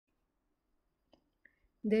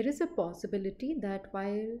There is a possibility that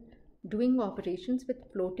while doing operations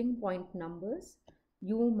with floating point numbers,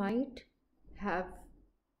 you might have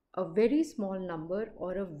a very small number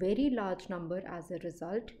or a very large number as a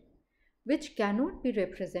result, which cannot be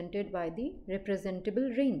represented by the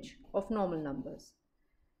representable range of normal numbers.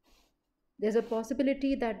 There's a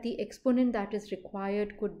possibility that the exponent that is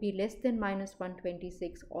required could be less than minus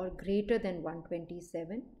 126 or greater than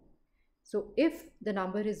 127. So if the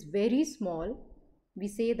number is very small, we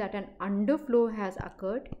say that an underflow has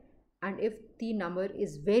occurred, and if the number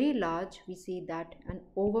is very large, we say that an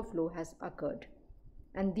overflow has occurred.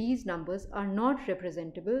 And these numbers are not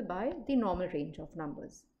representable by the normal range of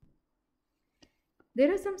numbers.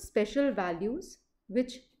 There are some special values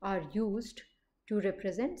which are used to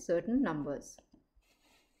represent certain numbers.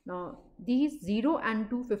 Now, these 0 and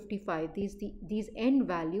 255, these n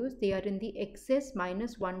values, they are in the excess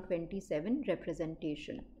minus 127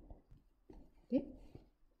 representation. Okay.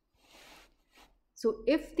 So,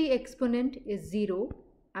 if the exponent is 0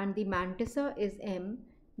 and the mantissa is m,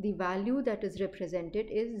 the value that is represented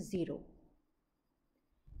is 0.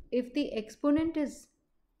 If the exponent is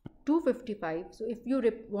 255, so if you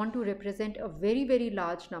want to represent a very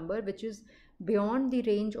large number which is beyond the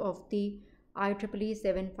range of the IEEE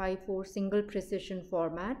 754 single precision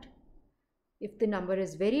format, if the number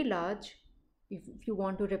is very large, if you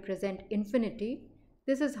want to represent infinity,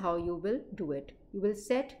 this is how you will do it. You will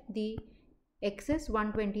set the excess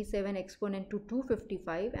 127 exponent to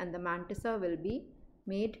 255 and the mantissa will be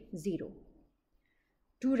made 0.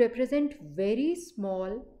 To represent very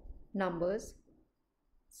small numbers,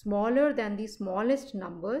 smaller than the smallest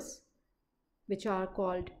numbers, which are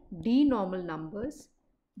called d-normal numbers,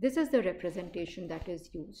 this is the representation that is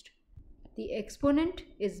used. The exponent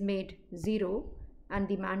is made 0 and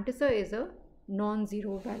the mantissa is a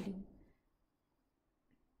non-zero value.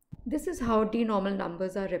 This is how d-normal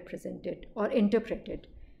numbers are represented or interpreted.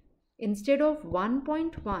 Instead of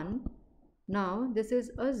 1.1, now this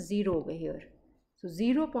is a 0 over here. So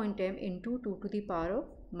 0.m into 2 to the power of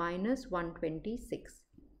minus 126.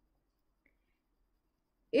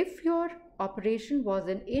 If your operation was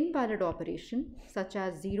an invalid operation, such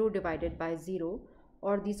as 0 divided by 0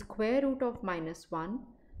 or the square root of minus 1,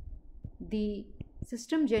 the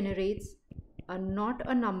system generates not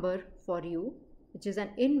a number for you, which is an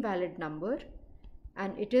invalid number,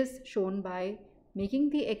 and it is shown by making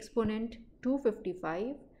the exponent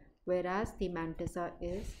 255, whereas the mantissa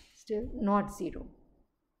is still not 0.